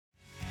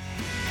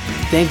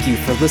Thank you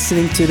for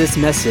listening to this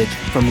message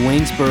from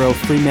Waynesboro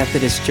Free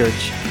Methodist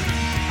Church.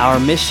 Our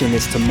mission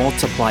is to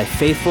multiply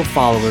faithful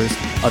followers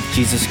of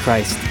Jesus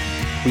Christ.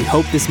 We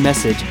hope this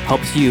message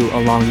helps you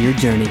along your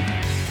journey.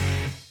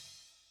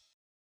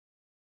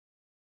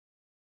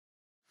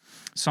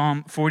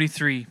 Psalm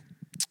 43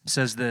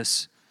 says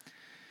this: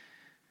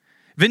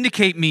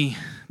 "Vindicate me,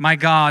 my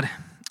God,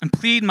 and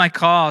plead my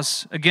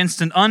cause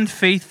against an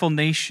unfaithful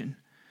nation.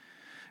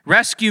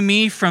 Rescue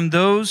me from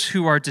those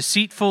who are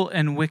deceitful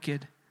and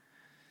wicked.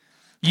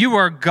 You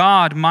are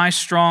God, my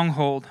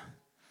stronghold.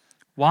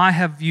 Why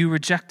have you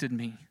rejected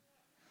me?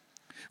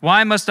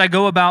 Why must I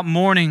go about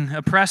mourning,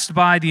 oppressed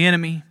by the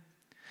enemy?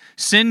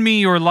 Send me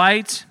your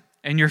light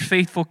and your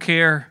faithful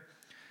care.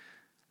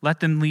 Let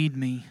them lead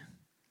me.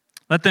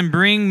 Let them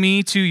bring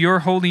me to your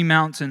holy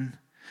mountain,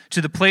 to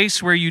the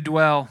place where you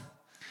dwell.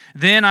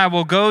 Then I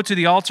will go to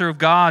the altar of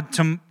God,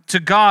 to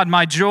God,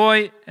 my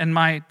joy and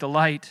my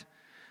delight.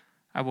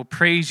 I will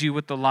praise you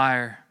with the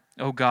lyre,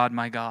 O God,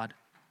 my God.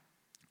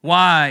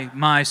 Why,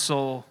 my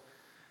soul,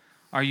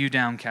 are you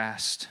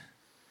downcast?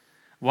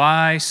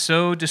 Why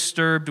so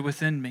disturbed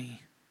within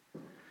me?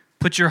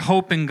 Put your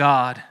hope in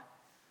God,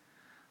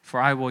 for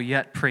I will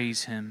yet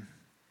praise him,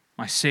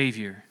 my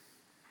Savior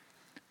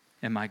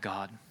and my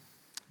God."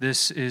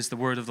 This is the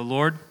word of the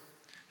Lord.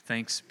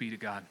 Thanks be to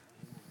God.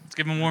 Let's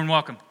give him a warm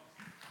welcome.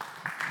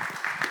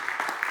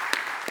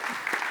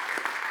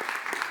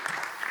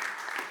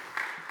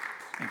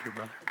 Thank you,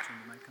 brother. Turn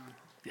the mic on.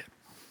 Yeah.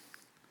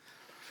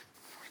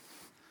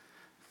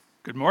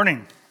 Good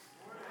morning.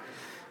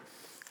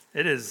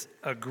 It is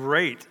a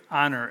great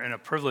honor and a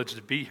privilege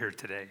to be here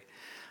today.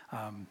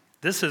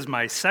 This is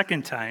my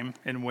second time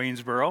in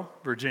Waynesboro,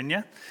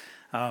 Virginia.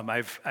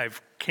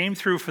 I've came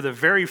through for the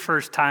very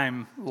first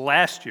time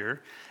last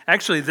year.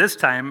 Actually, this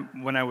time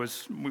when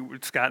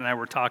Scott and I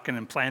were talking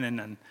and planning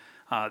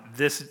on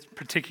this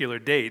particular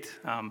date,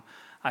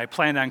 I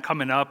planned on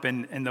coming up,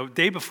 and the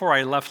day before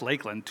I left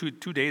Lakeland,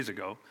 two days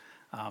ago,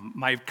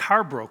 my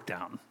car broke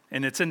down,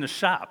 and it's in the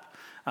shop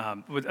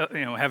with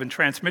having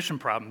transmission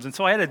problems, and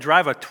so I had to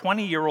drive a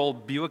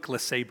 20-year-old Buick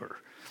LeSabre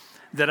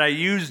that I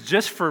used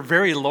just for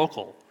very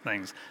local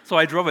things. So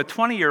I drove a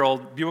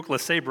 20-year-old Buick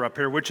LeSabre up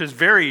here, which is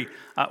very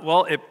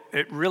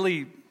it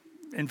really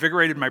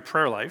invigorated my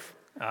prayer life.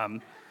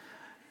 Talk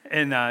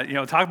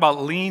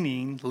about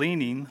leaning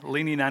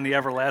on the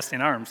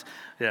everlasting arms.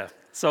 Yeah.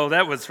 So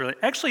that was really,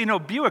 actually,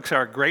 Buicks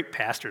are a great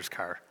pastor's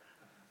car.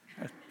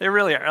 They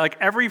really are. Like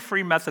every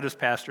Free Methodist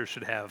pastor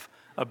should have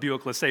a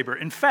Buick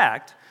LeSabre. In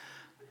fact,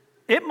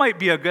 it might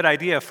be a good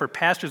idea for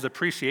Pastor's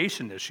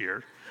Appreciation this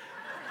year.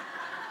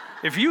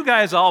 If you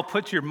guys all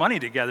put your money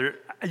together,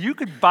 you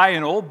could buy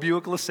an old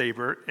Buick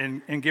LeSabre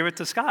and give it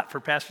to Scott for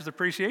Pastor's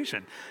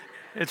Appreciation.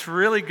 It's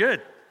really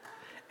good.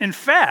 In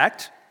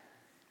fact,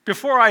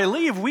 before I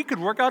leave, we could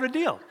work out a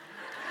deal.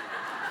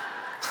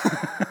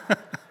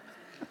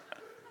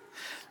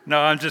 No,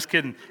 I'm just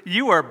kidding.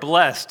 You are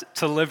blessed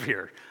to live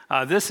here.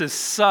 This is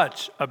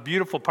such a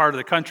beautiful part of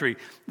the country.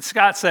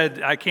 Scott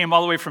said, I came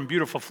all the way from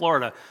beautiful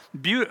Florida.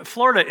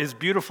 Florida is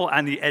beautiful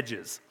on the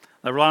edges,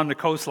 around the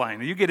coastline.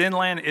 You get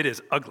inland, it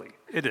is ugly.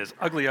 It is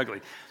ugly,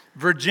 ugly.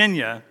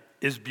 Virginia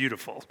is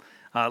beautiful.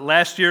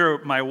 Last year,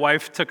 my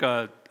wife took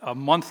a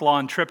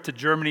month-long trip to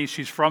Germany.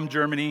 She's from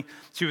Germany.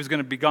 She was going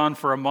to be gone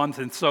for a month,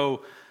 and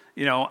so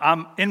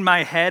I'm in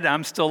my head,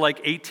 I'm still like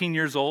 18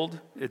 years old.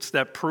 It's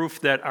that proof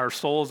that our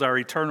souls are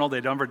eternal.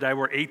 They never die.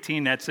 We're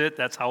 18, that's it.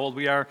 That's how old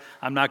we are.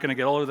 I'm not going to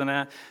get older than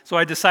that. So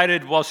I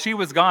decided while she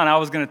was gone, I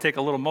was going to take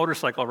a little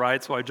motorcycle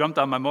ride. So I jumped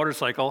on my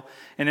motorcycle.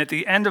 And at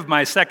the end of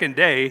my second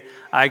day,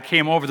 I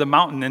came over the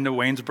mountain into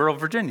Waynesboro,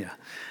 Virginia.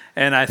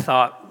 And I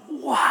thought,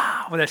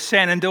 wow, the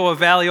Shenandoah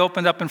Valley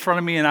opened up in front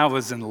of me, and I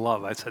was in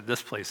love. I said,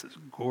 this place is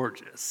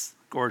gorgeous.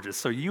 Gorgeous.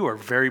 So you are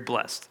very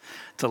blessed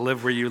to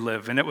live where you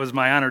live. And it was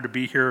my honor to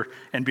be here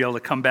and be able to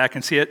come back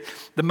and see it.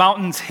 The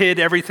mountains hid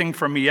everything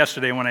from me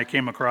yesterday when I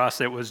came across.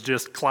 It was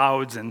just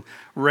clouds and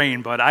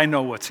rain, but I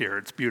know what's here.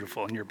 It's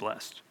beautiful, and you're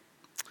blessed.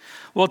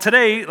 Well,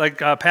 today, like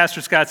Pastor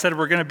Scott said,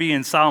 we're going to be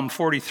in Psalm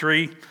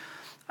 43.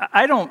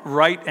 I don't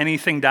write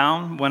anything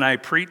down when I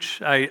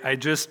preach. I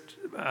just,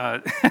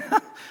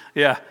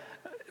 yeah.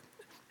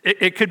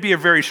 It could be a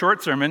very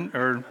short sermon,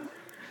 or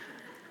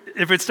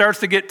if it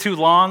starts to get too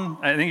long,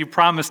 I think you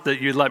promised that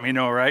you'd let me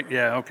know, right?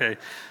 Yeah, okay.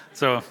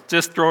 So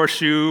just throw a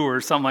shoe or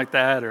something like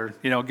that, or,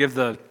 give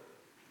the.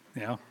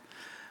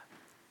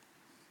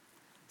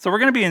 So we're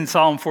going to be in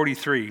Psalm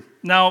 43.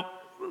 Now,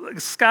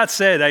 like Scott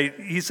said,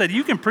 he said,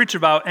 you can preach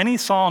about any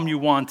psalm you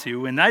want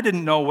to, and I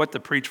didn't know what to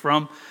preach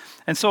from.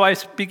 And so I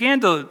began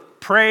to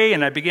pray,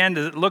 and I began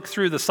to look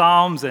through the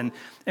Psalms, and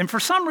for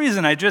some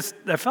reason, I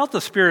felt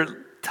the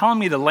Spirit telling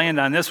me to land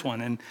on this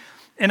one.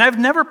 And I've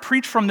never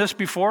preached from this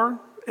before.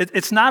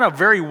 It's not a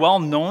very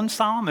well-known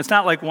psalm. It's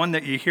not like one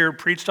that you hear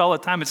preached all the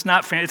time. It's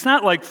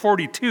not like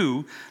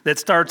 42 that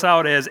starts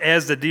out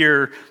as the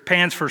deer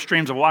pants for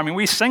streams of water. I mean,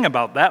 we sing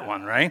about that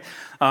one, right?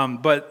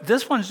 But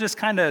this one's just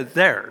kind of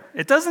there.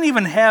 It doesn't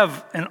even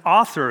have an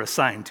author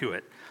assigned to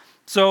it.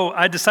 So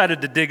I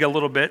decided to dig a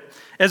little bit.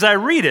 As I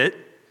read it,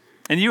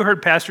 and you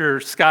heard Pastor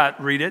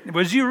Scott read it.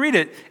 As you read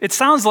it, it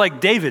sounds like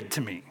David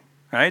to me,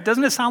 right?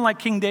 Doesn't it sound like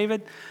King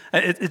David?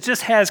 It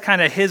just has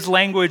kind of his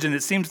language, and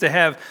it seems to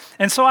have.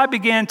 And so I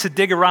began to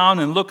dig around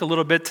and look a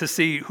little bit to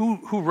see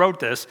who wrote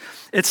this.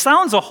 It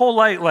sounds a whole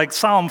lot like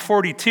Psalm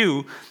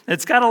 42.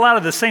 It's got a lot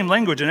of the same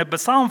language in it, but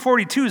Psalm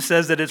 42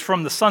 says that it's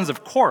from the sons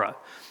of Korah.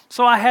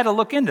 So I had to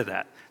look into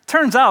that.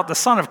 Turns out the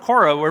sons of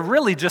Korah were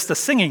really just a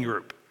singing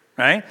group,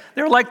 right?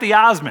 They were like the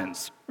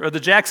Osmonds or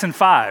the Jackson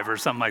 5 or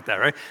something like that,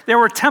 right? They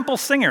were temple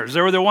singers.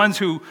 They were the ones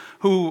who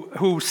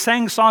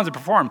sang songs and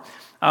performed.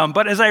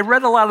 But as I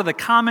read a lot of the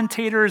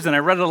commentators and I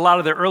read a lot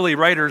of the early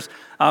writers,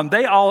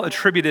 they all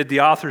attributed the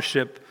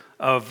authorship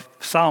of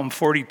Psalm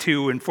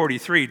 42 and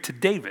 43 to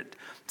David,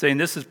 saying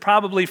this is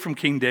probably from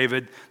King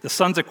David. The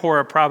sons of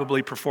Korah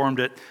probably performed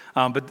it,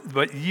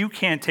 but you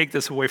can't take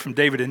this away from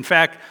David. In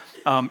fact,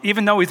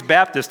 even though he's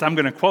Baptist, I'm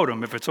going to quote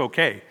him if it's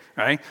okay,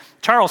 right?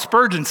 Charles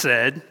Spurgeon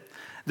said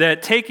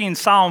that taking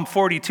Psalm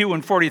 42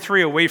 and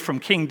 43 away from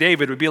King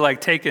David would be like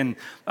taking,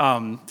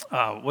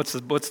 what's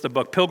the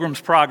book,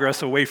 Pilgrim's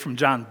Progress away from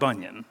John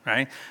Bunyan,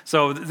 right?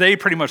 So they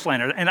pretty much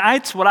landed. And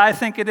that's what I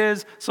think it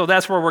is, so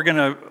that's where we're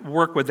going to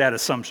work with that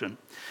assumption.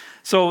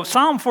 So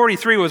Psalm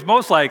 43 was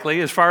most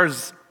likely, as far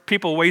as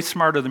people way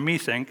smarter than me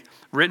think,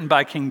 written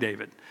by King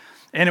David.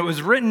 And it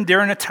was written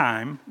during a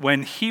time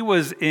when he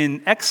was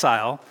in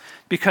exile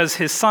because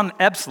his son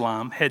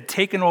Absalom had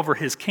taken over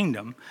his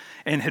kingdom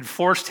and had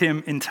forced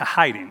him into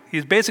hiding. He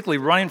was basically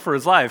running for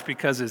his life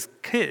because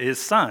his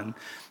son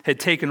had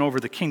taken over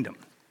the kingdom.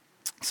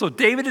 So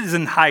David is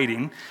in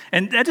hiding,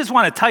 and I just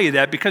want to tell you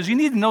that because you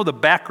need to know the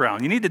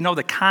background. You need to know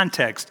the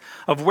context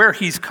of where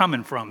he's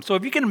coming from. So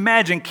if you can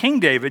imagine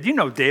King David, you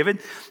know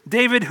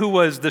David who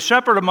was the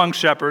shepherd among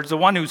shepherds, the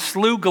one who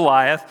slew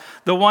Goliath,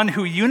 the one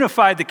who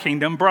unified the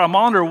kingdom, brought them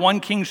all under one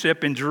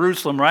kingship in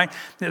Jerusalem, right?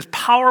 This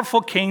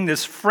powerful king,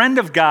 this friend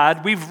of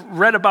God. We've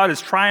read about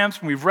his triumphs,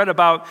 and we've read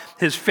about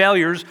his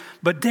failures,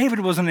 but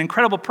David was an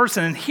incredible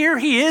person, and here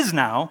he is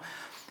now.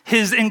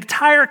 His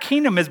entire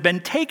kingdom has been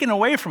taken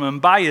away from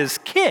him by his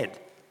kid,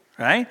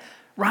 right?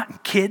 Rotten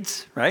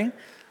kids, right? Have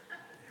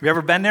you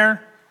ever been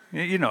there?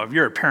 You know, if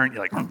you're a parent,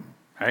 you're like,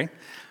 right?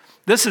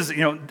 This is,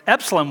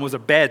 Absalom was a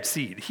bad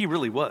seed. He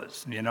really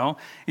was,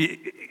 If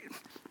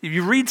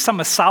you read some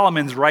of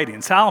Solomon's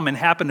writing, Solomon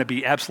happened to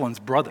be Absalom's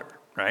brother,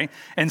 right?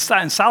 And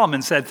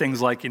Solomon said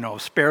things like,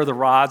 spare the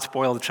rod,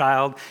 spoil the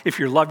child. If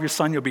you love your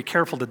son, you'll be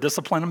careful to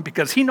discipline him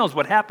because he knows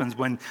what happens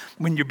when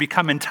you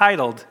become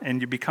entitled and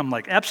you become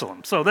like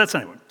Absalom. So that's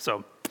anyway.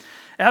 So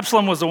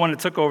Absalom was the one that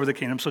took over the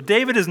kingdom. So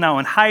David is now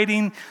in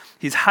hiding.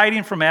 He's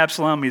hiding from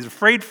Absalom. He's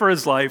afraid for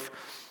his life.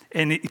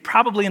 And he's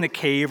probably in a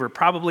cave or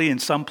probably in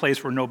some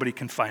place where nobody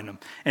can find him.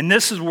 And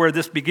this is where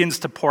this begins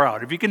to pour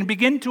out. If you can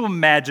begin to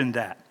imagine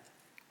that.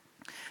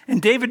 And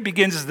David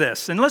begins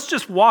this. And let's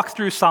just walk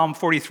through Psalm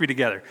 43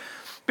 together.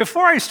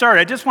 Before I start,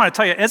 I just want to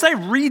tell you, as I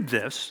read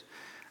this,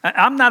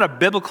 I'm not a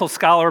biblical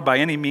scholar by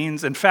any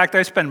means. In fact,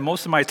 I spend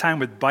most of my time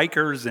with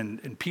bikers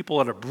and people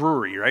at a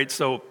brewery, right?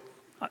 So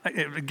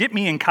get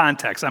me in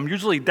context. I'm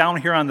usually down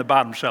here on the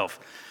bottom shelf.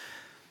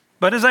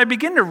 But as I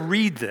begin to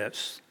read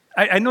this,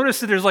 I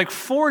notice that there's like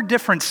 4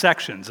 different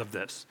sections of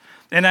this.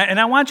 And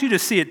I want you to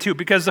see it too,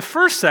 because the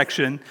first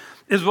section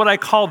is what I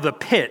call the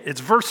pit.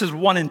 It's verses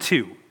 1 and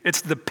 2.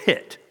 It's the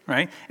pit.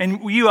 Right?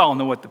 And you all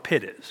know what the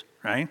pit is,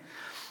 right?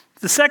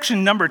 The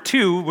section number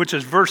 2, which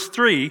is verse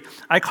 3,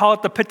 I call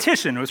it the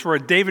petition. It's where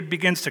David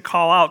begins to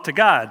call out to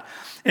God.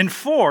 And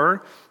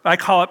 4, I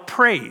call it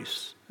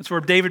praise. It's where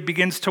David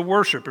begins to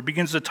worship or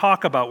begins to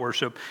talk about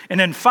worship. And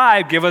then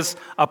 5, give us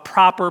a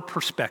proper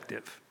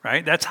perspective,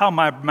 right? That's how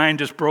my mind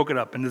just broke it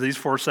up into these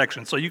 4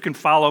 sections. So you can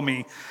follow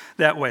me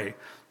that way.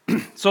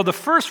 So the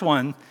first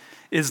one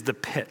is the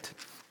pit.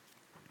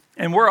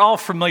 And we're all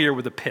familiar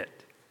with the pit,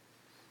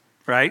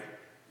 right?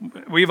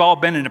 We've all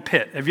been in a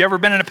pit. Have you ever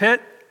been in a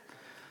pit?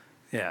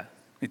 Yeah,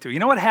 me too. You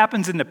know what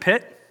happens in the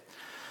pit?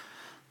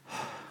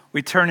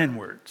 We turn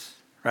inwards,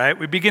 right?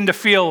 We begin to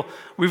feel,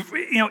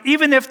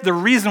 even if the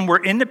reason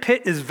we're in the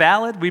pit is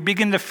valid, we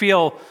begin to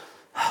feel,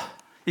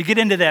 you get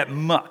into that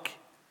muck,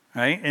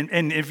 right?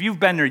 And if you've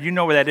been there, you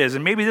know where that is.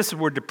 And maybe this is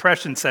where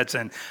depression sets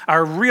in.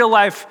 Our real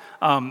life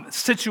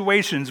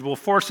situations will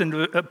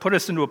put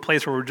us into a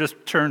place where we're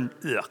just turned,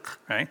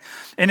 right?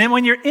 And then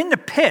when you're in the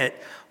pit,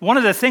 one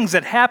of the things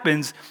that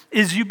happens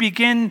is you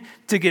begin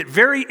to get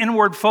very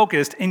inward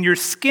focused and your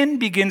skin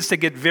begins to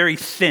get very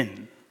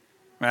thin,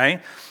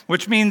 right?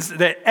 Which means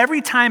that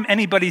every time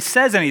anybody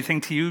says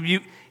anything to you,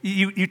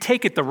 you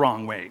take it the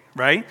wrong way,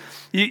 right?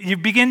 You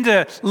begin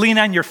to lean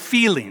on your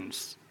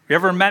feelings. You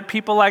ever met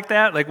people like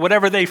that? Like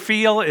whatever they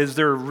feel is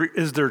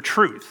their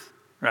truth,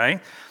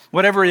 right?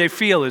 Whatever they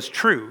feel is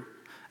true.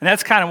 And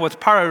that's kind of what's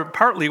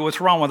partly what's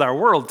wrong with our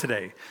world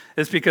today.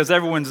 It's because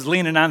everyone's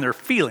leaning on their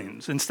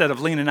feelings instead of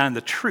leaning on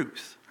the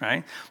truth,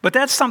 right? But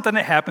that's something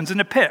that happens in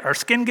the pit. Our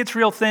skin gets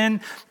real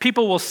thin.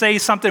 People will say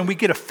something. We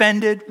get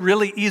offended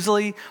really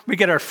easily. We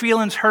get our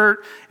feelings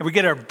hurt, and we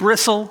get our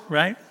bristle,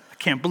 right?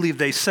 can't believe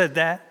they said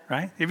that,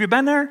 right? Have you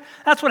been there?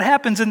 That's what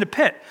happens in the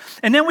pit.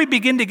 And then we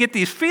begin to get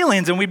these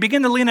feelings, and we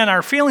begin to lean on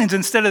our feelings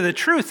instead of the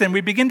truth, and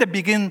we begin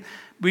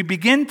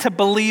to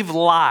believe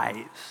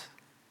lies.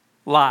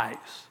 Lies.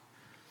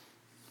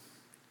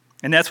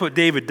 And that's what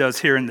David does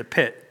here in the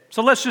pit.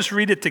 So let's just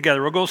read it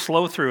together. We'll go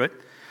slow through it.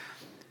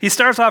 He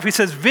starts off, he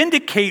says,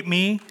 "Vindicate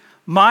me,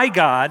 my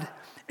God,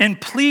 and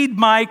plead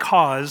my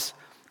cause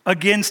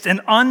against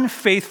an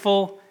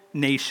unfaithful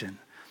nation."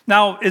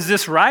 Now, is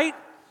this right?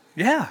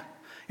 Yeah.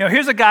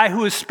 Here's a guy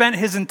who has spent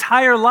his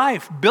entire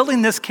life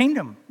building this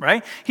kingdom,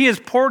 right? He has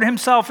poured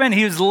himself in.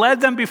 He has led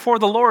them before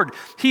the Lord.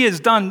 He has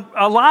done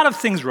a lot of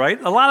things right,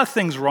 a lot of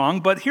things wrong,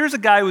 but here's a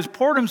guy who has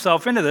poured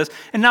himself into this,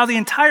 and now the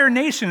entire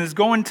nation is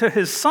going to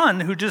his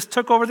son who just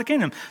took over the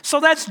kingdom. So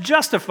that's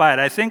justified,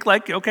 I think.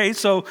 Okay,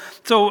 so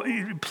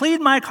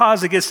plead my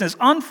cause against this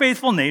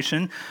unfaithful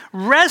nation.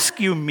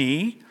 Rescue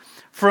me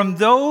from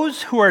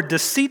those who are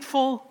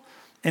deceitful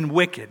and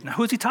wicked. Now,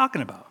 who's he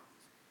talking about?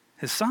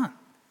 His son,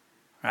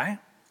 right?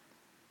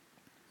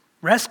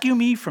 Rescue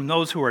me from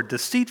those who are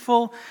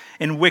deceitful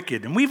and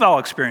wicked. And we've all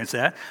experienced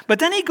that. But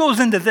then he goes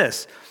into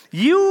this.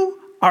 You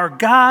are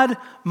God,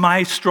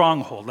 my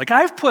stronghold.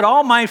 I've put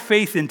all my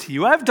faith into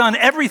you. I've done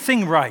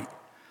everything right.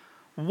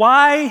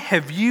 Why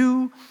have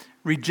you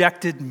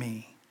rejected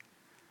me?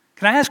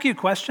 Can I ask you a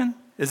question?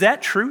 Is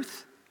that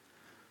truth?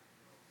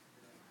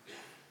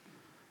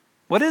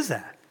 What is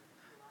that?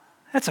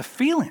 That's a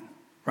feeling,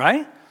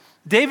 right?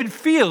 David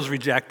feels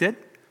rejected.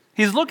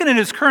 He's looking at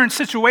his current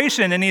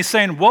situation and he's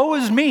saying, woe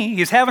is me.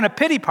 He's having a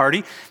pity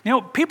party.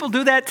 People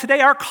do that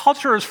today. Our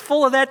culture is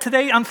full of that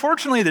today.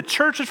 Unfortunately, the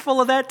church is full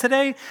of that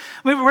today.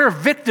 We're a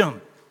victim,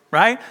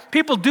 right?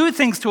 People do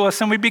things to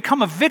us and we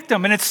become a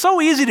victim. And it's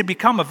so easy to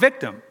become a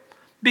victim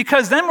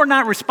because then we're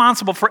not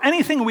responsible for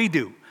anything we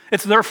do.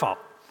 It's their fault,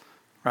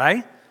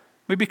 right?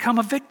 We become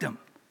a victim.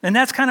 And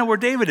that's kind of where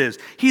David is.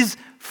 He's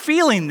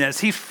feeling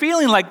this. He's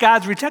feeling like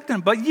God's rejecting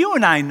him. But you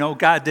and I know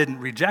God didn't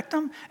reject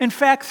him. In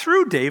fact,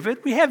 through David,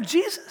 we have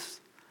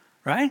Jesus,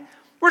 right?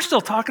 We're still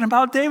talking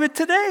about David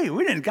today.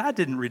 God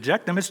didn't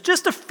reject him. It's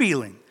just a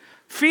feeling.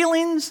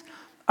 Feelings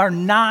are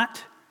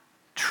not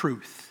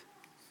truth.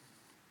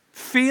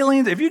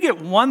 Feelings, if you get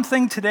one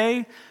thing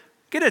today,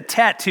 get a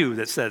tattoo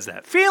that says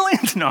that.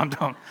 Feelings, no,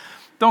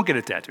 don't get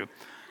a tattoo.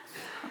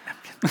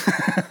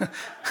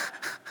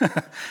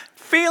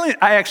 Feelings,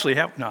 I actually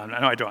have, no,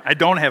 I don't. I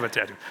don't have a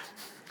tattoo.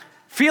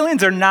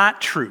 Feelings are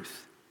not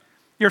truth.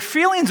 Your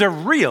feelings are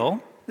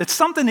real. It's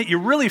something that you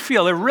really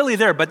feel. They're really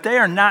there, but they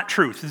are not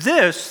truth.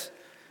 This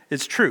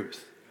is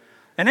truth.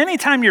 And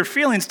anytime your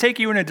feelings take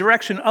you in a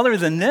direction other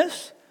than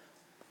this,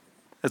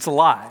 it's a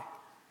lie.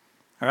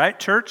 All right,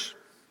 church?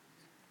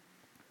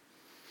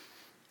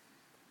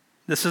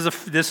 This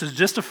is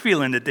just a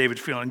feeling that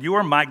David's feeling. You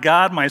are my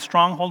God, my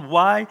stronghold.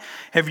 Why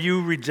have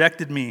you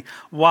rejected me?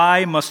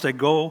 Why must I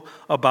go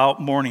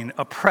about mourning,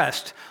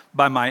 oppressed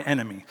by my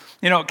enemy?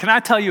 Can I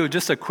tell you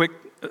just a quick,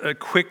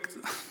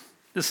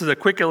 this is a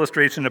quick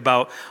illustration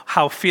about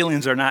how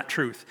feelings are not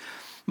truth.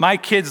 My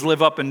kids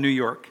live up in New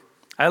York.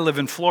 I live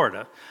in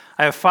Florida.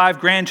 I have 5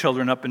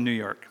 grandchildren up in New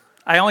York.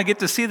 I only get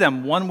to see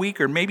them 1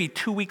 week or maybe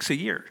 2 weeks a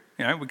year.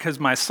 Because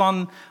my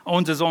son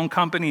owns his own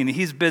company and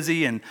he's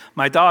busy, and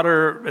my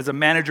daughter is a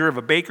manager of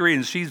a bakery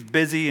and she's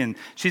busy, and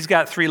she's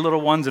got 3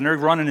 little ones and they're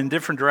running in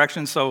different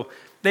directions, so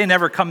they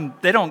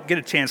don't get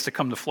a chance to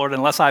come to Florida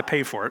unless I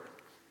pay for it.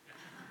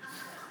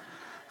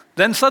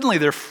 Then suddenly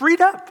they're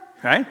freed up,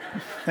 right?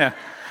 Yeah.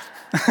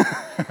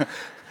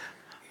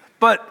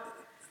 But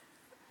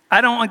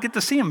I don't get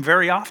to see them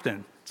very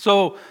often.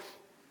 So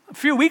a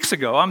few weeks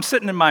ago, I'm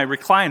sitting in my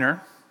recliner,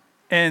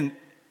 and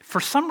for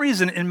some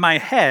reason in my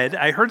head,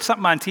 I heard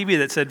something on TV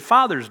that said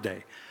Father's Day.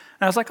 And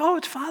I was like, oh,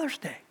 it's Father's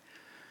Day.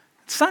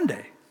 It's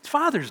Sunday. It's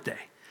Father's Day.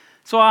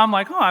 So I'm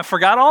like, oh, I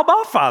forgot all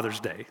about Father's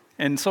Day.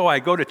 And so I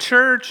go to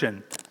church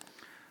and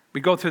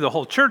we go through the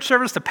whole church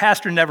service. The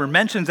pastor never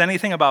mentions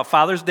anything about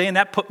Father's Day, and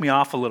that put me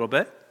off a little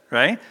bit,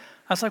 right?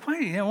 I was like, why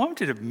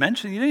did you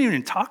mention? You didn't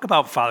even talk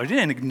about fathers. You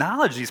didn't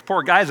acknowledge these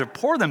poor guys who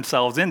pour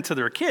themselves into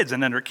their kids,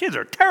 and then their kids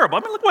are terrible.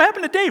 Look what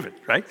happened to David,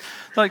 right?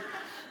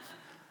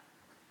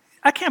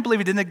 I can't believe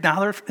he didn't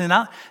acknowledge.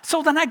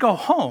 So then I go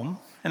home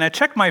and I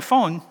check my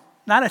phone,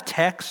 not a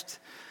text,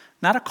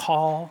 not a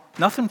call,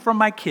 nothing from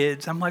my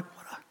kids. I'm like,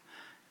 what?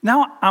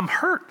 Now I'm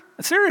hurt.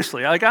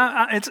 Seriously,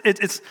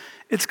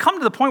 it's come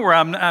to the point where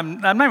I'm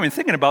not even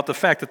thinking about the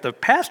fact that the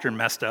pastor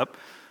messed up.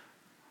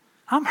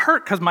 I'm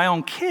hurt because my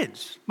own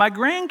kids, my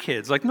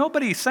grandkids,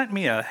 nobody sent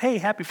me a, hey,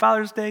 happy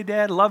Father's Day,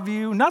 Dad, love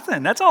you,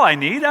 nothing. That's all I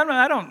need.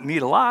 I don't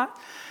need a lot.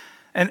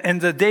 And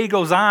the day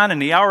goes on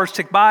and the hours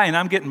tick by and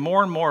I'm getting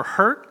more and more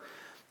hurt.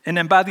 And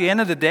then by the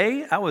end of the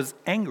day, I was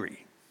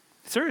angry.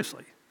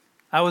 Seriously,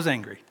 I was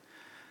angry.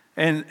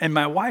 And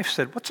my wife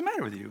said, what's the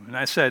matter with you? And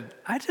I said,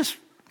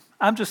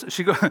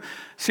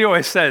 she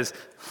always says,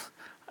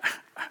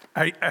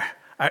 I'm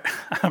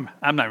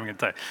not even going to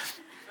tell you.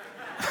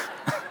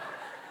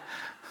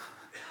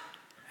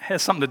 It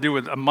has something to do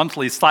with a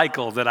monthly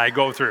cycle that I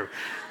go through.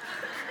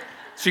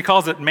 She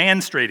calls it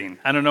manstrating.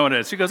 I don't know what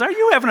it is. She goes, are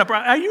you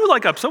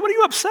like upset? What are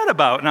you upset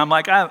about? And I'm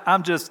like,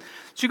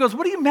 she goes,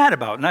 what are you mad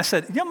about? And I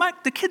said,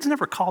 Mike, the kids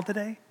never called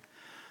today.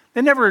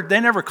 They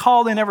never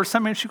called, they never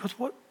sent me. And she goes,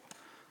 what?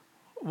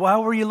 Why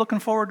were you looking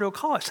forward to a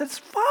call? I said, it's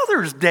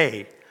Father's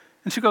Day.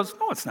 And she goes,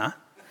 no, it's not.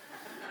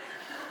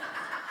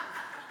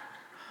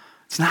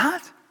 It's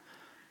not?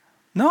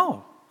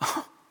 No.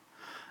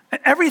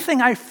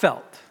 Everything I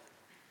felt.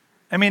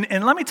 I mean,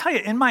 and let me tell you,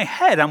 in my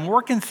head, I'm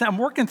working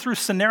through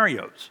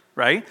scenarios,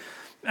 right?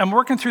 I'm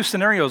working through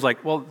scenarios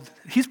like, well,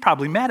 he's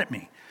probably mad at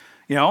me.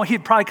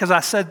 He'd probably because I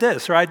said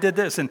this or I did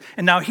this, and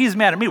now he's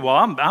mad at me. Well,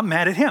 I'm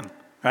mad at him,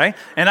 right?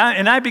 And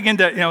I begin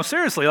to,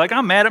 seriously, like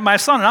I'm mad at my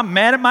son and I'm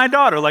mad at my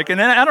daughter, like,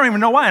 and I don't even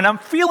know why. And I'm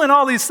feeling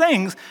all these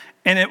things,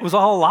 and it was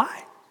all a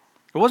lie.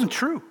 It wasn't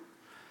true.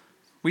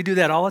 We do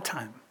that all the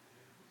time.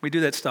 We do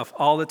that stuff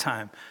all the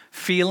time.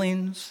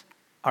 Feelings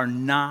are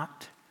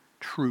not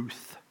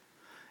truth.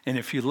 And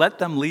if you let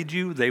them lead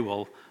you, they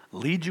will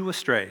lead you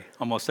astray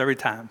almost every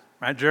time.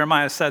 Right?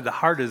 Jeremiah said the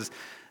heart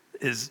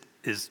is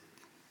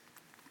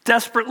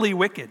desperately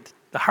wicked.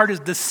 The heart is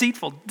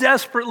deceitful,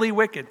 desperately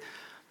wicked.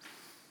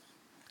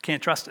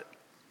 Can't trust it.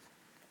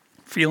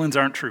 Feelings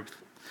aren't truth.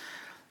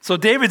 So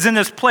David's in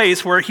this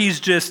place where he's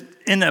just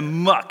in the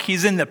muck.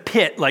 He's in the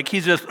pit, like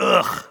he's just,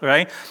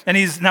 right? And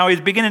he's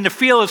beginning to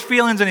feel his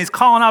feelings, and he's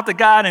calling out to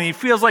God, and he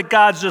feels like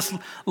God's just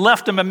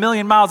left him a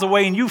million miles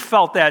away, and you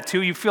felt that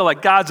too. You feel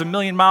like God's a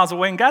million miles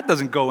away, and God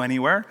doesn't go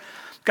anywhere.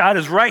 God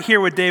is right here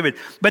with David.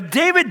 But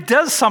David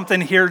does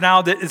something here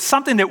now that is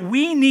something that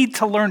we need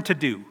to learn to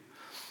do.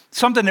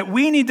 Something that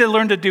we need to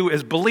learn to do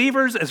as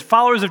believers, as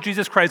followers of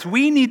Jesus Christ.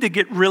 We need to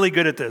get really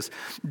good at this.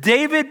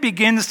 David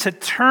begins to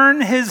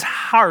turn his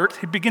heart,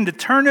 he begins to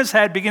turn his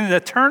head, beginning to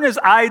turn his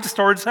eyes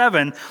towards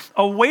heaven,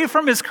 away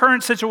from his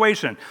current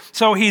situation.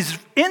 So he's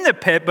in the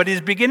pit, but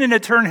he's beginning to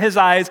turn his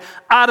eyes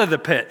out of the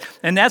pit.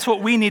 And that's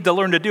what we need to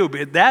learn to do.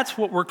 That's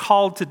what we're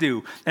called to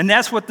do. And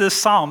that's what this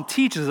psalm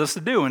teaches us to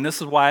do. And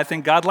this is why I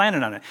think God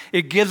landed on it.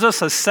 It gives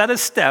us a set of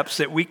steps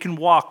that we can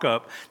walk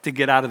up to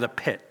get out of the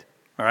pit.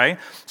 All right?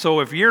 So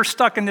if you're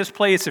stuck in this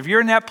place, if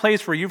you're in that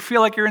place where you feel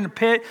like you're in the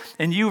pit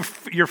and your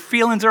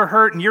feelings are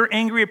hurt and you're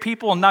angry at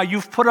people and now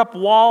you've put up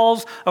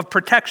walls of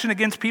protection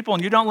against people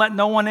and you don't let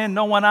no one in,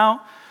 no one out,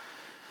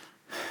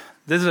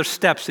 these are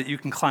steps that you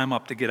can climb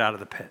up to get out of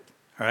the pit.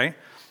 All right?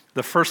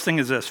 The first thing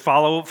is this.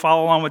 Follow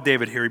along with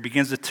David here. He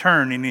begins to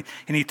turn and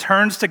he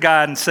turns to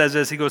God and says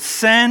this. He goes,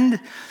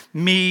 send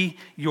me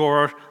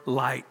your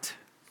light.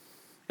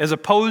 As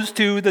opposed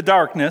to the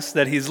darkness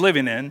that he's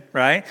living in,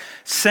 right?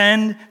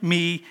 Send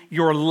me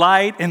your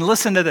light, and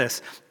listen to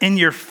this, in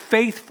your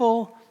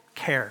faithful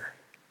care.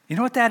 You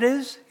know what that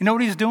is? You know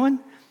what he's doing?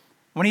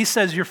 When he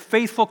says your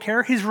faithful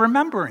care, he's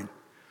remembering,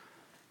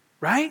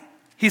 right?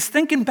 He's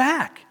thinking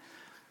back.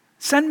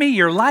 Send me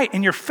your light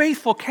and your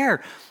faithful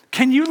care.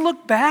 Can you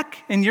look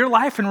back in your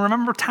life and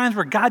remember times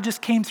where God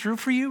just came through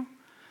for you?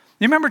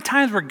 You remember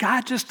times where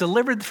God just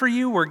delivered for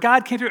you, where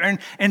God came through,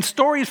 and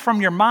stories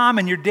from your mom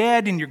and your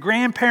dad and your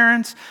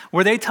grandparents,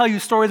 where they tell you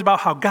stories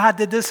about how God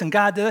did this and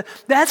God did that.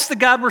 That's the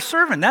God we're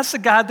serving. That's the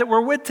God that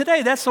we're with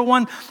today. That's the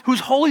one whose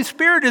Holy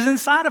Spirit is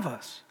inside of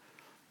us,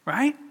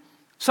 right?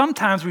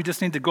 Sometimes we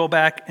just need to go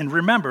back and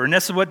remember, and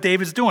this is what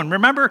David's doing.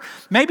 Remember,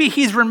 maybe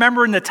he's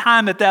remembering the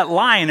time that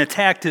lion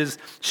attacked his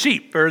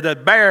sheep, or the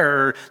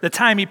bear, or the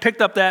time he picked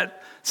up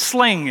that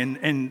sling,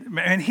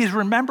 and he's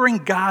remembering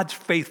God's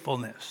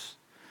faithfulness.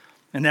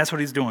 And that's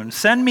what he's doing.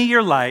 Send me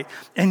your light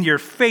and your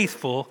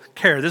faithful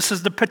care. This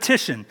is the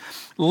petition.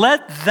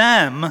 Let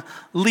them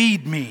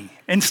lead me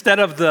instead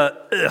of the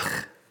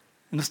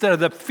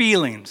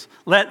feelings.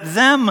 Let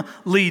them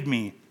lead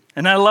me.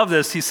 And I love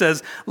this. He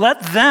says,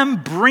 let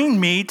them bring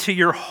me to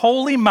your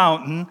holy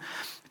mountain,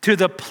 to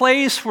the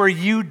place where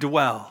you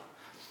dwell.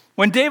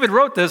 When David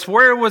wrote this,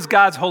 where was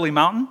God's holy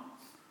mountain?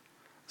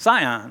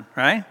 Zion,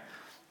 right?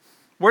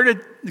 Where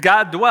did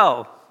God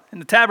dwell? In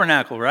the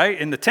tabernacle, right?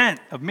 In the tent.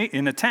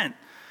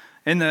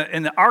 In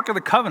the Ark of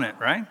the Covenant,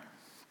 right?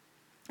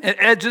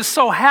 It just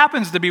so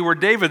happens to be where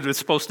David was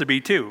supposed to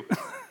be too,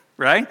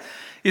 right?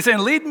 He's saying,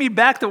 lead me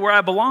back to where I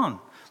belong.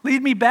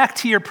 Lead me back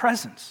to your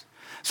presence.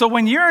 So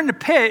when you're in the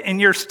pit and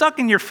you're stuck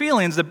in your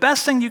feelings, the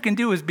best thing you can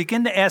do is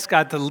begin to ask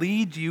God to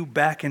lead you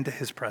back into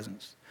his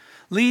presence.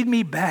 Lead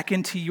me back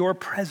into your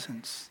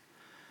presence,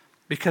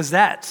 because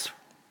that's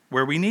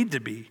where we need to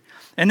be.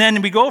 And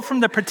then we go from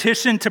the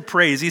petition to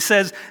praise. He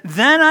says,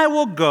 then I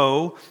will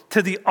go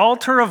to the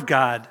altar of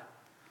God,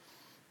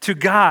 to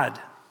God,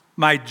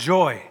 my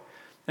joy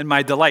and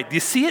my delight. Do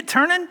you see it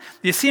turning? Do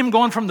you see him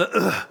going from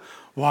the,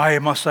 why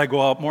must I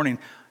go out mourning?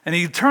 And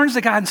he turns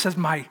to God and says,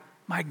 my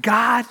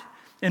God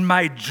and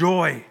my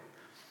joy.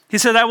 He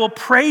said, I will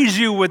praise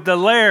you with the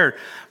lyre,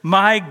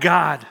 my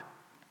God,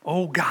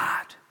 oh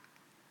God.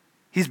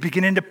 He's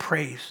beginning to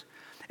praise.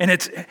 And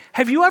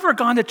have you ever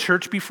gone to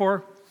church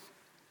before?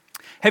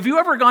 Have you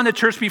ever gone to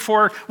church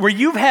before where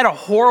you've had a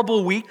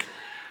horrible week,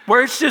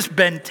 where it's just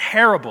been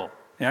terrible?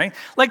 Right?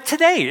 Like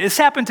today, this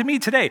happened to me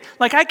today.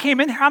 Like I came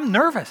in here, I'm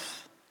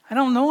nervous. I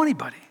don't know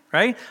anybody.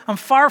 right? I'm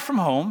far from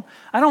home.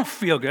 I don't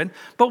feel good.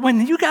 But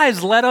when you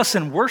guys led us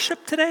in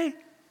worship today,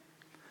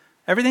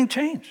 everything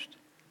changed.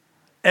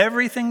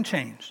 Everything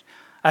changed.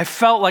 I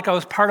felt like I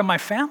was part of my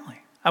family.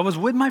 I was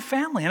with my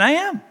family, and I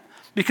am,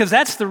 because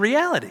that's the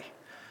reality,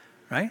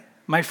 right?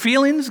 My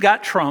feelings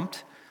got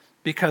trumped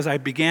because I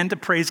began to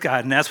praise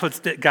God, and that's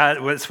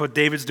what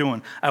David's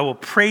doing. I will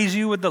praise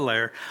you with the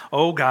lyre,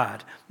 oh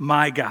God,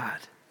 my God.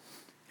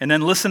 And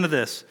then listen to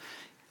this.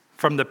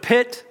 From the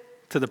pit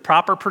to the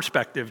proper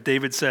perspective,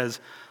 David says,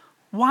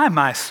 why,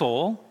 my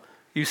soul,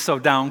 you so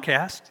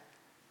downcast?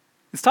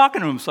 He's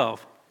talking to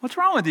himself. What's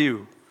wrong with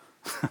you?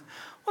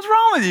 What's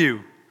wrong with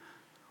you?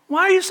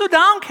 Why are you so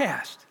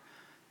downcast?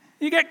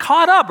 You get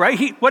caught up,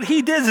 right? What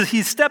he did is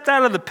he stepped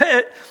out of the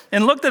pit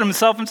and looked at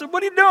himself and said,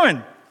 what are you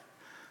doing?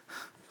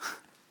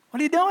 What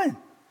are you doing?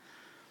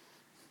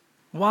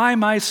 Why,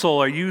 my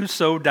soul, are you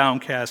so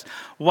downcast?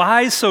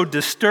 Why so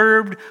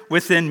disturbed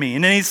within me?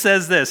 And then he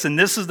says this, and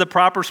this is the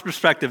proper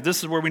perspective.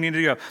 This is where we need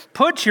to go.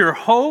 Put your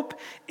hope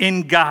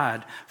in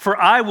God,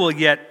 for I will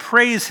yet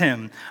praise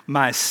him,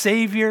 my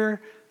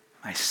Savior,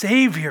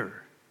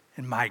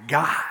 and my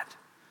God.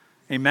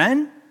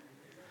 Amen?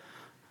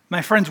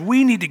 My friends,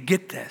 we need to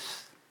get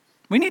this.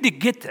 We need to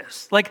get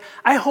this. Like,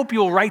 I hope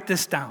you'll write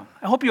this down.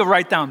 I hope you'll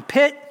write down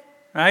pit,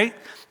 right?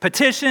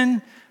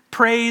 Petition,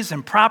 praise,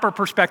 and proper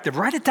perspective.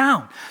 Write it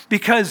down.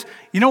 Because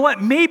you know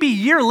what? Maybe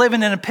you're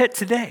living in a pit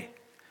today.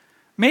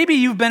 Maybe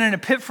you've been in a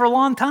pit for a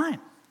long time.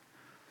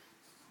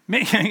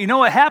 You know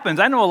what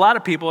happens? I know a lot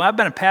of people. I've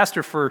been a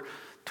pastor for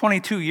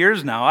 22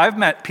 years now. I've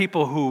met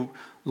people who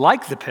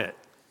like the pit.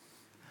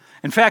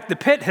 In fact, the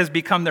pit has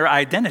become their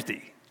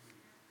identity,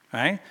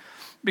 right?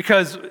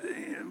 Because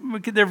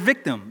they're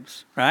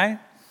victims, right?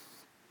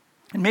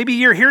 And maybe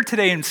you're here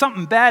today and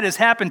something bad has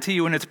happened to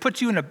you and it's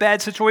put you in a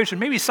bad situation.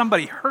 Maybe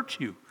somebody hurt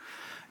you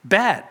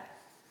bad.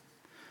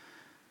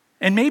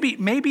 And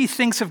maybe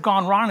things have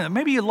gone wrong.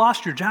 Maybe you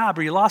lost your job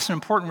or you lost an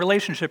important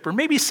relationship, or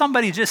maybe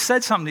somebody just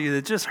said something to you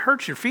that just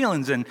hurts your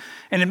feelings, and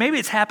maybe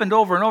it's happened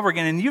over and over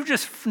again,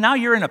 and now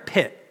you're in a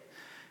pit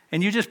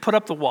and you just put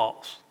up the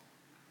walls.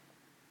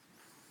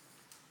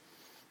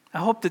 I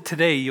hope that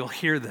today you'll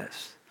hear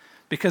this,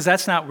 because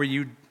that's not where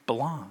you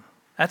belong.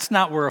 That's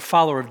not where a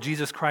follower of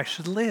Jesus Christ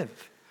should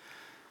live.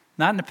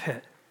 Not in a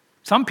pit.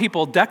 Some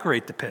people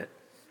decorate the pit.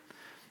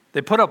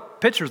 They put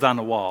up pictures on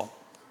the wall.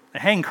 They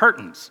hang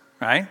curtains,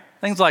 right?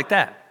 Things like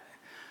that.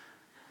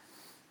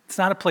 It's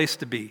not a place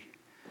to be.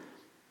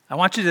 I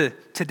want you to,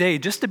 today,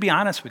 just to be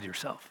honest with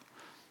yourself.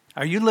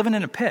 Are you living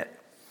in a pit?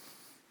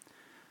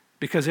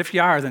 Because if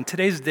you are, then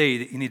today's the day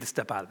that you need to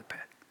step out of the pit.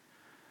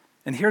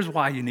 And here's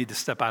why you need to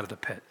step out of the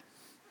pit.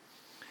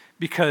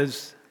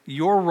 Because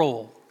your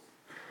role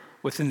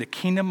within the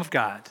kingdom of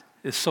God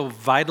is so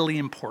vitally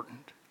important.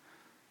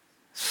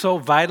 So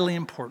vitally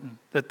important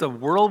that the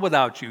world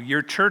without you,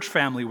 your church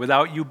family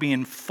without you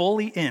being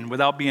fully in,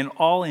 without being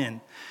all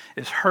in,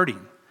 is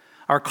hurting.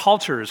 Our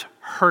culture is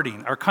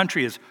hurting. Our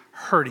country is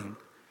hurting.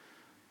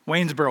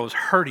 Waynesboro is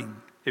hurting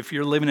if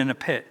you're living in a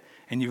pit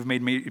and you've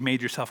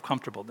made yourself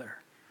comfortable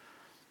there.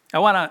 I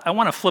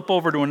want to flip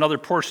over to another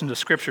portion of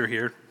Scripture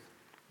here,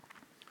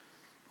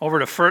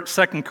 over to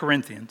 2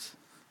 Corinthians.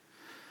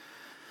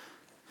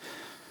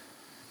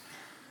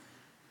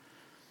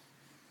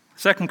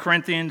 2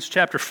 Corinthians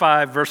chapter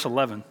 5, verse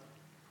 11.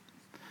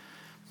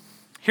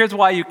 Here's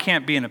why you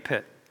can't be in a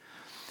pit.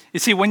 You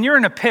see, when you're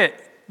in a pit,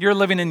 you're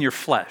living in your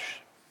flesh.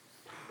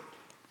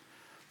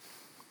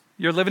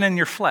 You're living in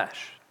your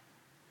flesh.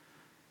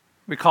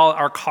 We call it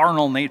our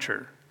carnal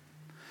nature.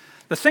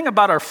 The thing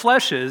about our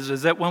flesh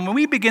is that when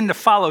we begin to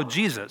follow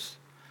Jesus,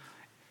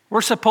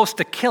 we're supposed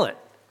to kill it.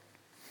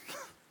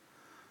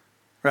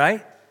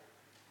 Right?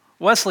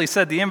 Wesley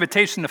said the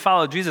invitation to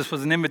follow Jesus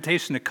was an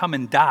invitation to come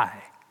and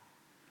die.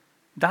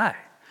 Die.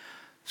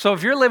 So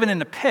if you're living in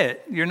the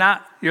pit, you're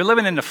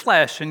living in the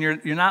flesh, and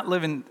you're not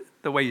living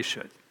the way you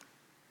should.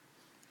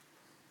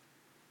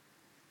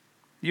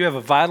 You have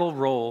a vital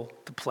role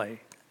to play.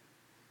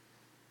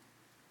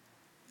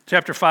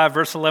 Chapter 5,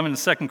 verse 11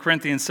 of 2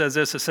 Corinthians says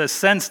this. It says,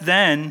 since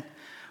then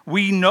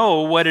we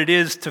know what it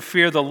is to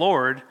fear the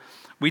Lord,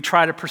 we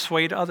try to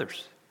persuade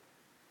others.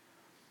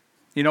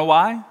 You know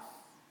why?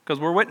 Because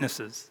we're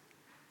witnesses.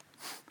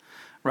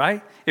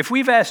 Right? If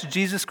we've asked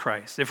Jesus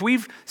Christ, if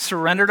we've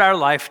surrendered our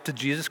life to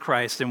Jesus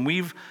Christ and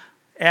we've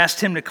asked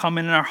him to come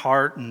in our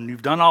heart, and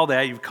you've done all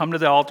that, you've come to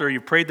the altar,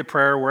 you've prayed the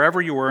prayer, wherever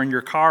you were, in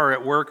your car or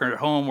at work or at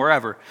home,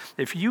 wherever,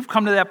 if you've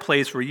come to that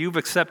place where you've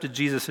accepted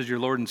Jesus as your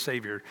Lord and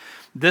Savior,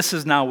 this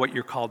is now what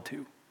you're called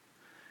to.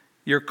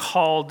 You're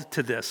called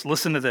to this.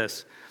 Listen to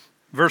this.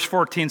 Verse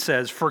 14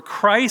 says, for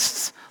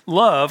Christ's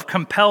love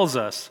compels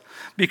us,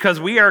 because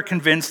we are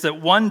convinced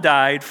that one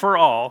died for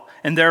all,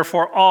 and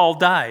therefore all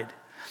died.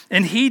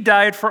 And he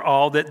died for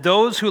all, that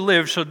those who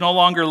live should no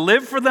longer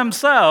live for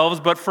themselves,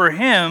 but for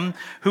him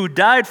who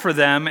died for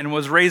them and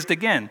was raised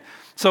again.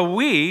 So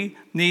we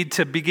need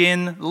to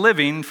begin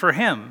living for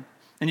him.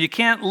 And you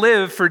can't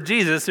live for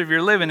Jesus if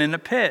you're living in a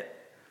pit.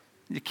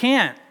 You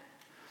can't.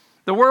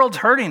 The world's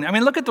hurting. I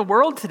mean, look at the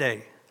world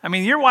today. I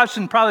mean, you're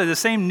watching probably the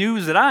same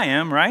news that I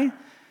am, right?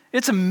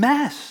 It's a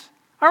mess.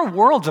 Our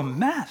world's a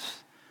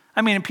mess.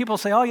 I mean, and people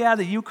say, oh yeah,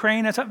 the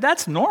Ukraine,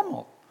 that's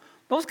normal.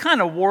 Those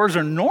kind of wars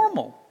are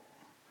normal.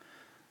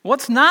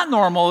 What's not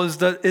normal is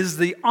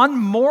the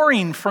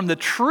unmooring from the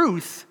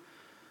truth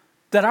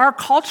that our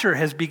culture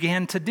has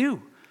began to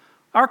do.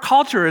 Our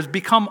culture has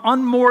become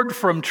unmoored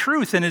from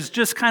truth and is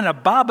just kind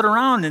of bobbing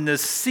around in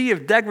this sea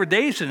of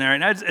degradation there.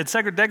 And it's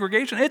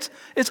degradation.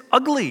 It's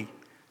ugly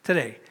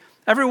today.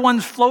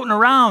 Everyone's floating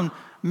around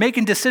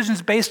making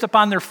decisions based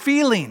upon their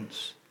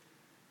feelings.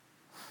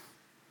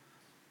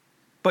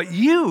 But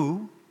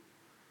you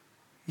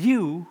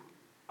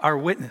are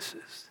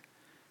witnesses.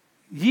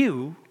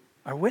 You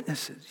are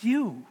witnesses.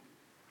 You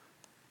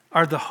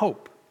are the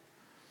hope.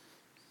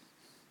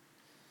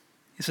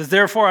 He says,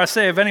 therefore I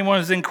say, if anyone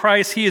is in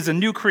Christ, he is a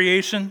new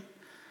creation.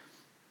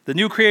 The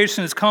new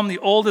creation has come, the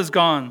old is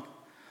gone.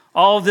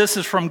 All of this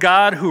is from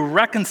God, who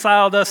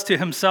reconciled us to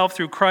himself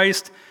through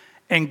Christ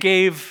and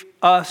gave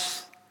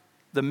us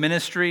the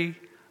ministry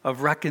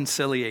of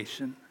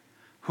reconciliation.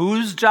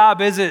 Whose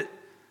job is it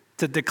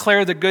to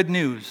declare the good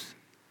news?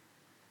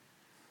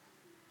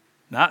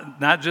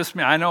 Not just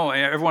me. I know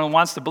everyone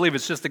wants to believe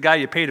it's just the guy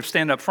you pay to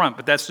stand up front,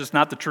 but that's just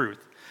not the truth.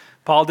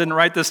 Paul didn't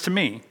write this to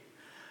me.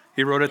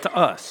 He wrote it to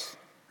us,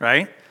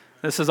 right?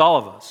 This is all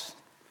of us.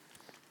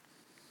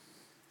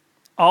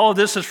 All of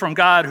this is from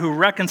God, who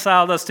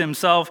reconciled us to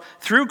himself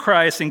through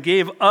Christ and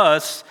gave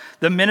us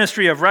the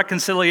ministry of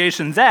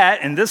reconciliation,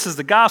 that, and this is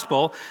the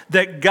gospel,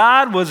 that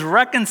God was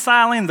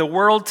reconciling the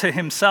world to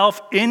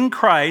himself in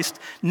Christ,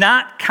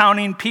 not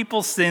counting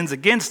people's sins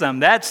against them.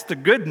 That's the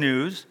good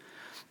news.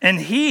 And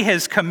he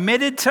has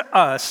committed to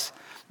us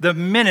the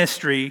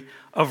ministry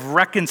of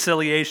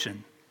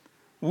reconciliation.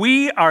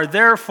 We are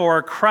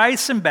therefore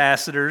Christ's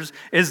ambassadors,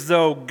 as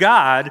though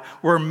God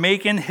were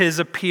making his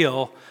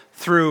appeal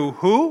through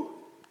who?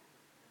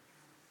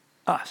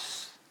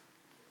 Us.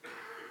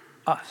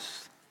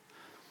 Us.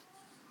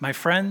 My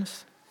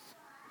friends,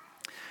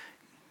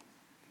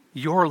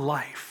 your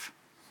life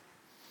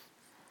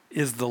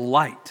is the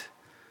light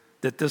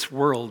that this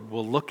world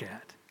will look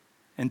at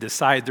and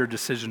decide their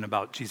decision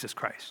about Jesus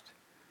Christ.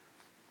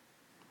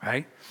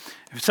 Right?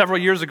 Several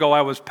years ago,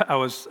 I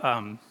was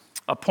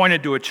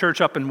appointed to a church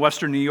up in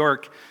Western New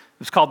York. It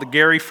was called the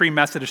Gary Free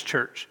Methodist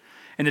Church.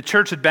 And the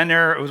church had been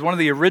there. It was one of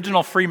the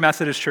original Free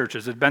Methodist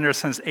churches. It had been there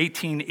since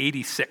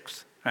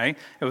 1886. Right?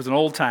 It was an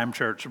old-time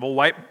church, a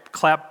white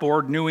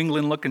clapboard, New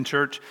England-looking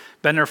church,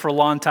 been there for a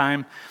long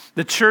time.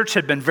 The church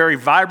had been very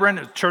vibrant.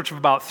 It was a church of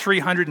about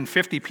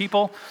 350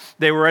 people.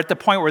 They were at the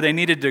point where they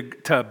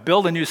needed to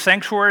build a new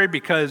sanctuary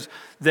because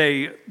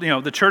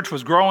the church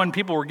was growing,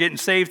 people were getting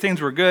saved,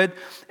 things were good,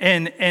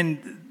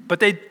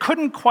 but they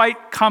couldn't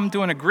quite come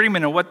to an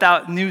agreement on what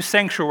that new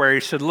sanctuary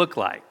should look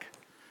like.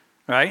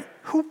 Right?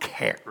 Who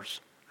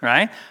cares?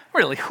 Right?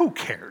 Really, who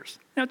cares?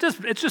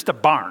 It's just a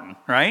barn,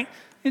 right?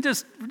 We're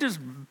just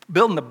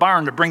building the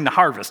barn to bring the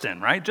harvest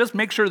in, right? Just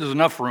make sure there's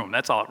enough room.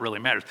 That's all that really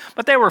matters.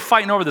 But they were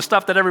fighting over the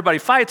stuff that everybody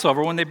fights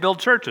over when they build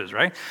churches,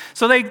 right?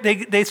 So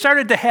they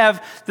started to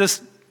have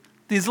these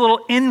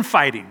little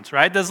infightings,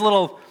 right?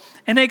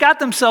 And they got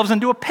themselves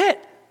into a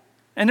pit,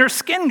 and their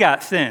skin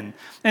got thin.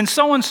 And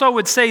so-and-so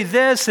would say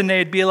this, and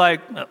they'd be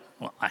like,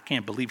 well, I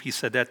can't believe he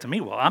said that to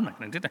me. Well, I'm not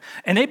going to do that.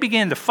 And they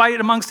began to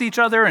fight amongst each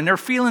other, and their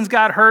feelings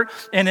got hurt.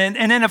 And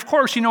then, of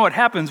course, you know what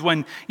happens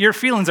when your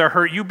feelings are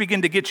hurt. You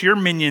begin to get your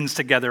minions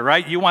together,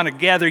 right? You want to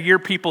gather your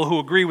people who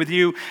agree with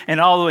you,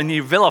 and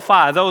you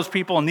vilify those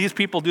people, and these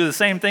people do the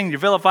same thing. You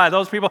vilify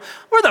those people.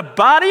 We're the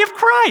body of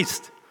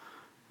Christ.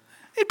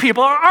 These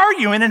people are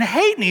arguing and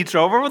hating each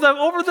other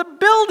over the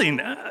building.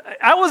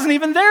 I wasn't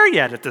even there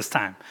yet at this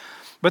time.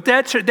 But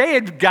they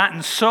had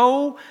gotten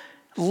so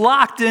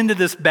locked into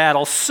this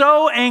battle,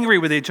 so angry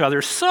with each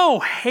other, so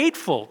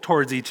hateful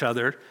towards each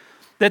other,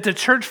 that the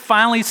church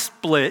finally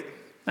split.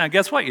 Now,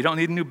 guess what? You don't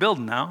need a new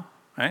building now,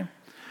 right?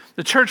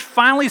 The church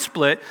finally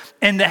split,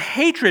 and the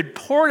hatred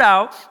poured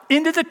out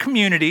into the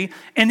community,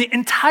 and the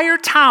entire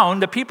town,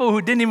 the people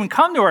who didn't even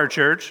come to our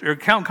church, or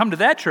come to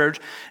that church,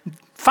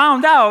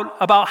 found out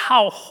about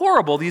how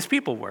horrible these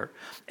people were.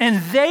 And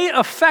they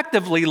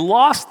effectively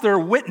lost their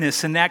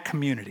witness in that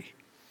community.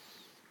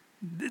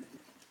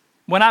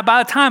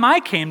 By the time I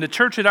came, the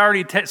church had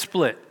already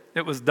split.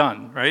 It was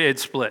done, right? It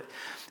split.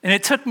 And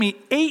it took me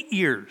 8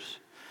 years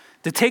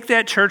to take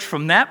that church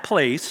from that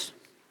place,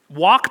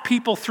 walk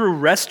people through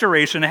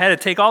restoration. I had to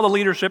take all the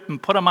leadership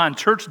and put them on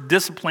church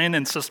discipline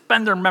and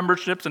suspend their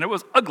memberships, and it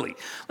was ugly.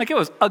 It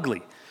was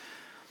ugly.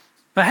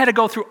 But I had to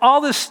go through all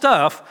this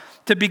stuff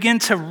to begin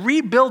to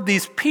rebuild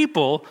these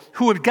people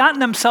who had gotten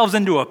themselves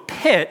into a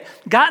pit,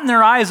 gotten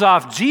their eyes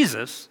off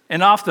Jesus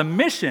and off the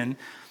mission,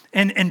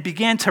 and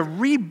began to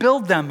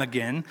rebuild them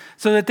again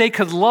so that they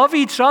could love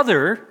each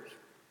other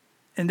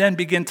and then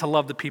begin to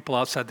love the people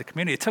outside the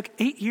community. It took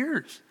 8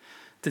 years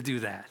to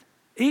do that.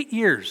 8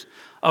 years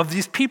of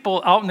these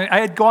people out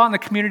I'd go out in the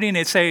community and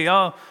they'd say,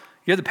 oh,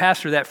 you're the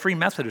pastor of that Free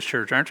Methodist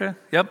church, aren't you?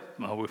 Yep.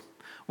 Well,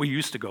 we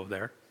used to go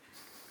there.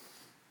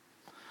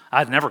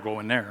 I'd never go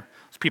in there.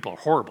 Those people are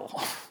horrible.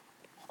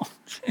 Oh,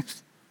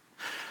 jeez.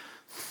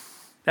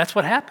 That's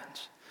what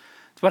happens.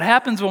 It's what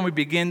happens when we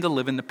begin to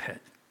live in the pit,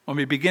 when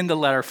we begin to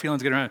let our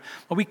feelings get around.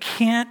 Well, we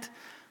can't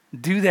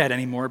do that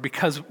anymore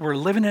because we're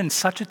living in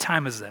such a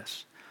time as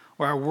this,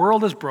 where our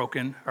world is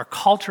broken, our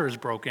culture is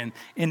broken,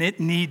 and it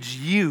needs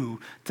you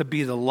to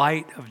be the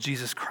light of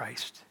Jesus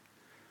Christ.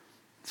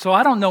 So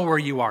I don't know where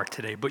you are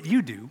today, but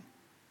you do,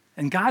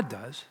 and God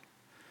does.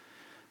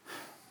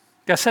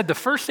 Like I said, the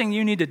first thing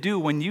you need to do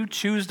when you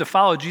choose to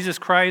follow Jesus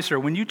Christ or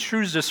when you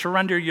choose to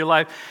surrender your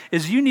life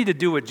is you need to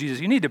do what Jesus.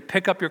 You need to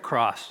pick up your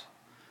cross.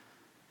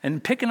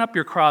 And picking up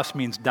your cross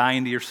means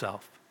dying to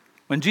yourself.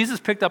 When Jesus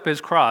picked up his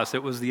cross,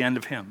 it was the end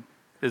of him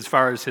as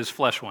far as his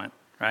flesh went,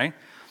 right?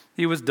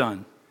 He was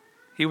done.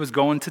 He was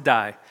going to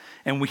die.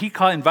 And he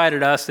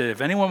invited us that if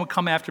anyone would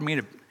come after me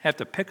to have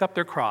to pick up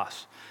their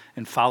cross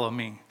and follow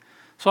me.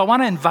 So I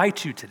want to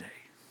invite you today.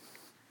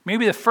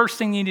 Maybe the first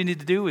thing you need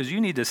to do is you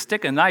need to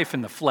stick a knife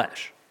in the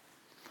flesh.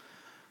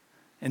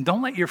 And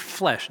don't let your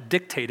flesh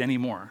dictate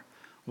anymore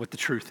what the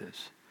truth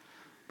is,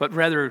 but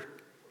rather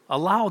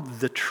allow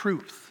the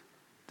truth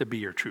to be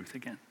your truth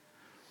again.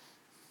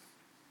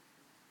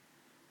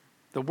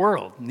 The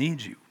world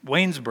needs you.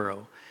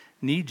 Waynesboro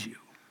needs you.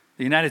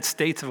 The United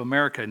States of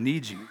America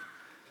needs you.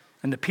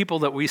 And the people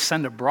that we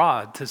send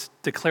abroad to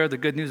declare the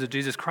good news of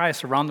Jesus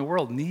Christ around the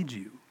world need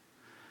you.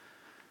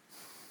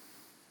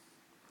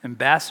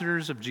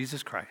 Ambassadors of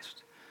Jesus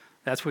Christ.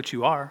 That's what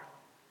you are.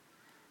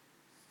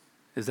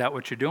 Is that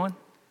what you're doing?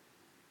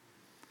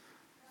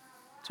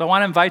 So I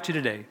want to invite you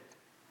today,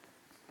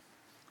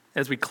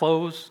 as we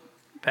close,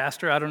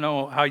 Pastor, I don't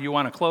know how you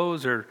want to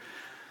close,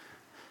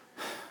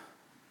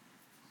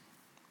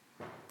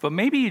 but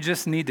maybe you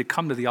just need to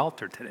come to the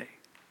altar today.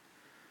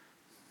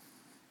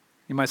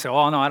 You might say,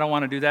 oh, no, I don't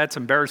want to do that. It's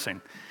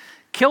embarrassing.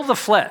 Kill the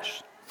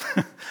flesh.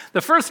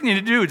 The first thing you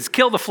need to do is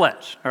kill the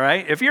flesh, all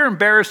right? If you're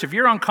embarrassed, if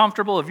you're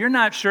uncomfortable, if you're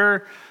not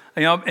sure,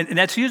 and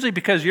that's usually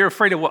because you're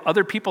afraid of what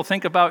other people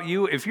think about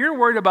you. If you're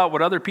worried about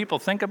what other people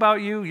think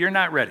about you, you're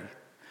not ready.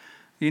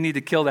 You need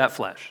to kill that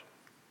flesh.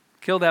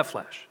 Kill that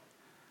flesh.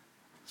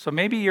 So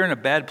maybe you're in a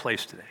bad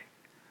place today.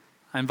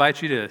 I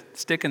invite you to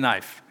stick a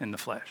knife in the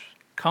flesh.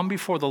 Come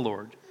before the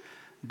Lord.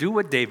 Do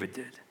what David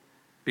did.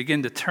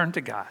 Begin to turn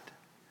to God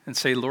and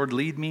say, Lord,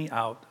 lead me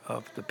out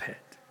of the pit.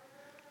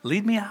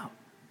 Lead me out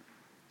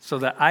so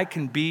that I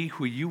can be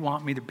who you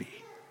want me to be.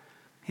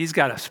 He's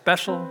got a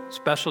special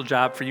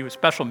job for you, a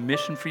special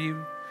mission for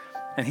you,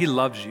 and he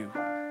loves you.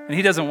 And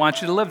he doesn't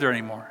want you to live there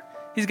anymore.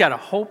 He's got a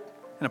hope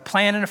and a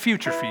plan and a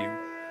future for you.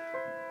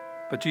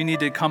 But you need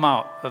to come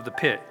out of the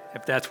pit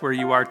if that's where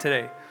you are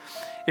today.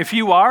 If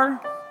you are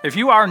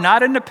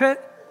not in the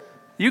pit,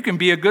 you can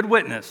be a good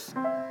witness,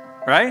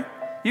 right?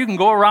 You can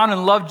go around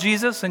and love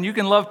Jesus, and you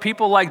can love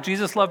people like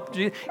Jesus loved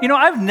Jesus.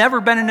 I've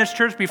never been in this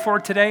church before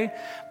today,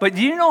 but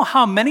do you know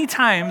how many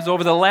times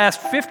over the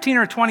last 15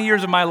 or 20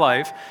 years of my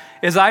life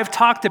as I've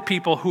talked to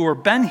people who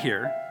have been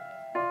here?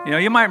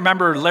 You might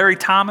remember Larry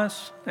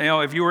Thomas.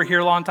 If you were here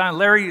a long time,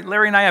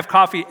 Larry and I have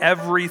coffee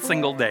every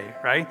single day,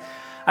 right?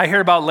 I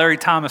hear about Larry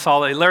Thomas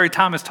all day. Larry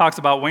Thomas talks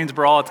about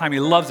Waynesboro all the time. He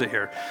loves it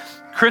here.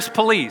 Chris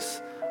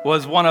Police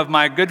was one of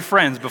my good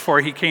friends before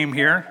he came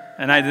here,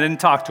 and I didn't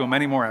talk to him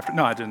anymore after.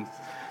 No, I didn't.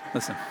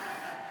 Listen.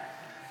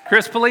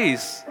 Chris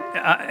Police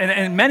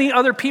and many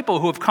other people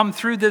who have come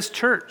through this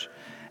church.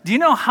 Do you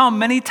know how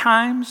many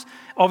times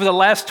over the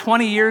last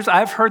 20 years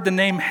I've heard the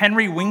name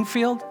Henry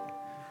Wingfield?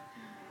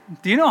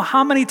 Do you know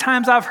how many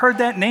times I've heard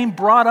that name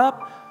brought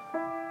up?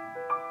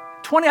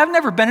 20. I've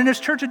never been in this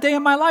church a day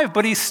in my life,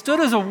 but he stood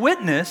as a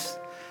witness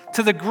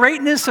to the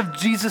greatness of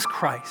Jesus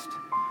Christ.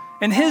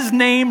 And his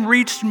name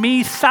reached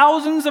me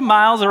thousands of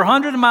miles or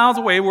hundreds of miles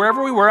away,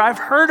 wherever we were. I've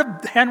heard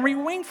of Henry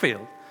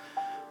Wingfield,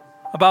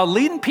 about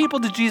leading people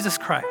to Jesus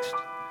Christ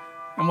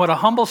and what a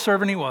humble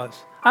servant he was.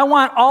 I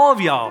want all of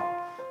y'all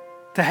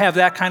to have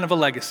that kind of a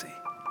legacy.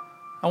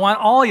 I want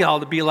all y'all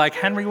to be like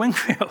Henry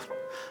Wingfield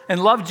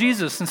and love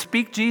Jesus and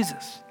speak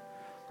Jesus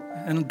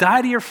and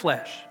die to your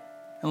flesh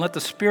and let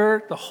the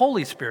Spirit, the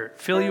Holy Spirit,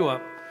 fill you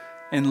up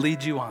and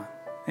lead you on.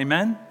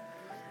 Amen?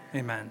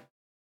 Amen.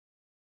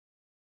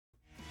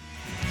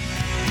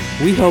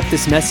 We hope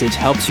this message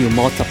helps you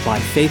multiply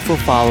faithful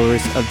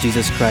followers of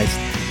Jesus Christ.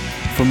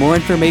 For more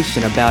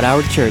information about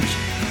our church,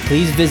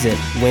 please visit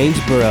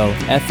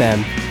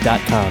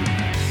waynesborofm.com.